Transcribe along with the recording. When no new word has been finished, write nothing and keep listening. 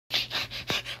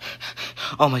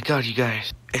Oh my god, you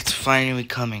guys. It's finally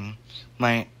coming.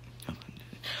 The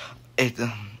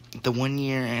 1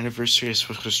 year anniversary of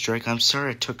Special Strike. I'm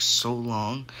sorry it took so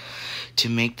long to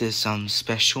make this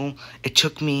special. It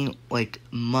took me like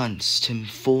months to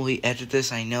fully edit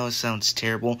this. I know it sounds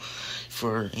terrible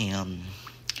for a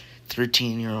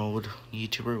 13-year-old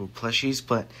YouTuber with plushies,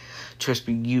 but trust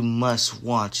me, you must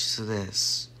watch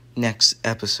this next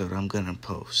episode I'm gonna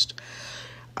post.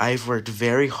 I've worked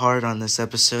very hard on this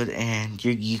episode, and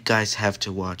you guys have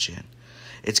to watch it.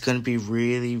 It's going to be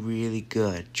really, really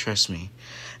good. Trust me.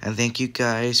 And thank you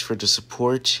guys for the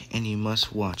support, and you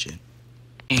must watch it.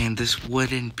 And this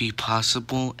wouldn't be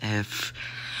possible if,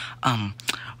 on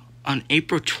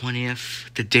April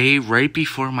 20th, the day right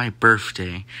before my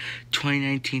birthday,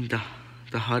 2019,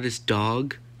 the hottest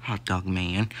dog, Hot Dog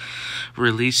Man,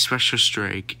 released Special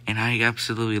Strike, and I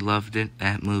absolutely loved it,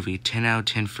 that movie. 10 out of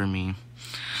 10 for me.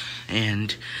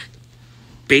 And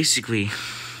basically,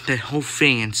 that whole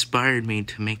thing inspired me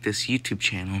to make this YouTube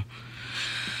channel.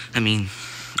 I mean,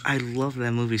 I love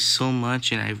that movie so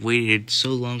much, and I've waited so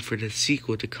long for the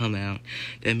sequel to come out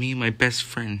that me and my best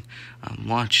friend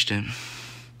watched it.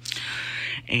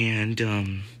 And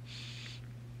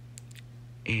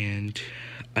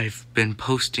I've been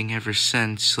posting ever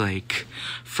since. Like,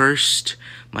 first,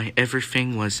 my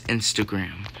everything was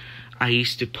Instagram. I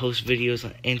used to post videos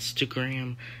on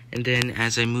Instagram, and then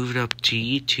as I moved up to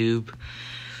YouTube,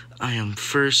 I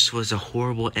first was a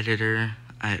horrible editor.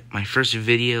 My first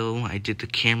video, I did the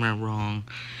camera wrong,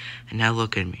 and now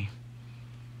look at me.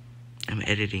 I'm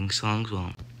editing songs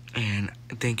well. And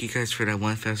thank you guys for that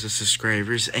 1,000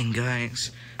 subscribers. And guys,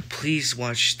 please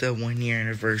watch the 1 year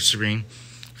anniversary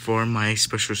for my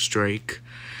Special Strike.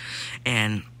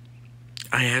 And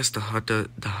I asked the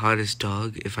hottest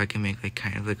dog if I can make like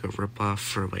kind of like a ripoff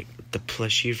for like the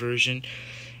plushie version,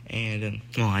 and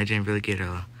well, I didn't really get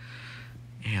a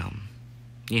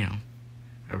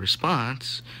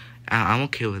response. I'm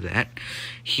okay with that.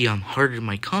 He hearted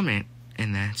my comment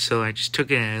and that, so I just took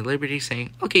it at liberty,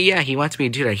 saying, okay, yeah, he wants me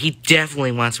to do that. He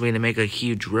definitely wants me to make a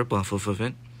huge ripoff of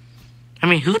it. I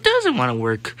mean, who doesn't want to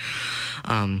work?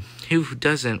 Who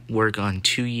doesn't work on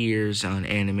 2 years on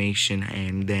animation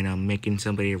and then making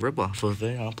somebody a ripoff of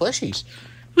it on plushies?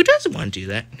 Who doesn't want to do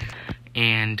that?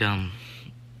 And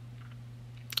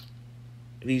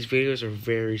these videos are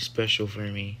very special for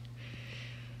me.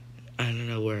 I don't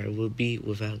know where I would be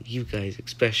without you guys,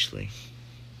 especially.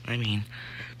 I mean,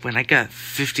 when I got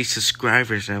 50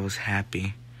 subscribers, I was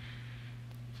happy.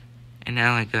 And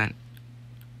now I got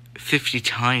 50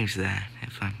 times that,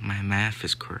 if my math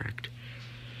is correct.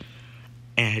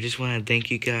 And I just want to thank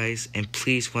you guys, and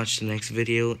please watch the next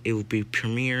video. It will be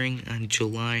premiering on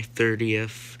July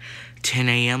 30th, 10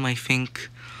 a.m. I think.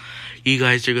 You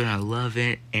guys are going to love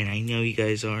it, and I know you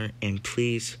guys are. And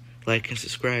please like and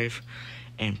subscribe,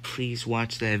 and please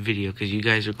watch that video because you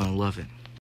guys are going to love it.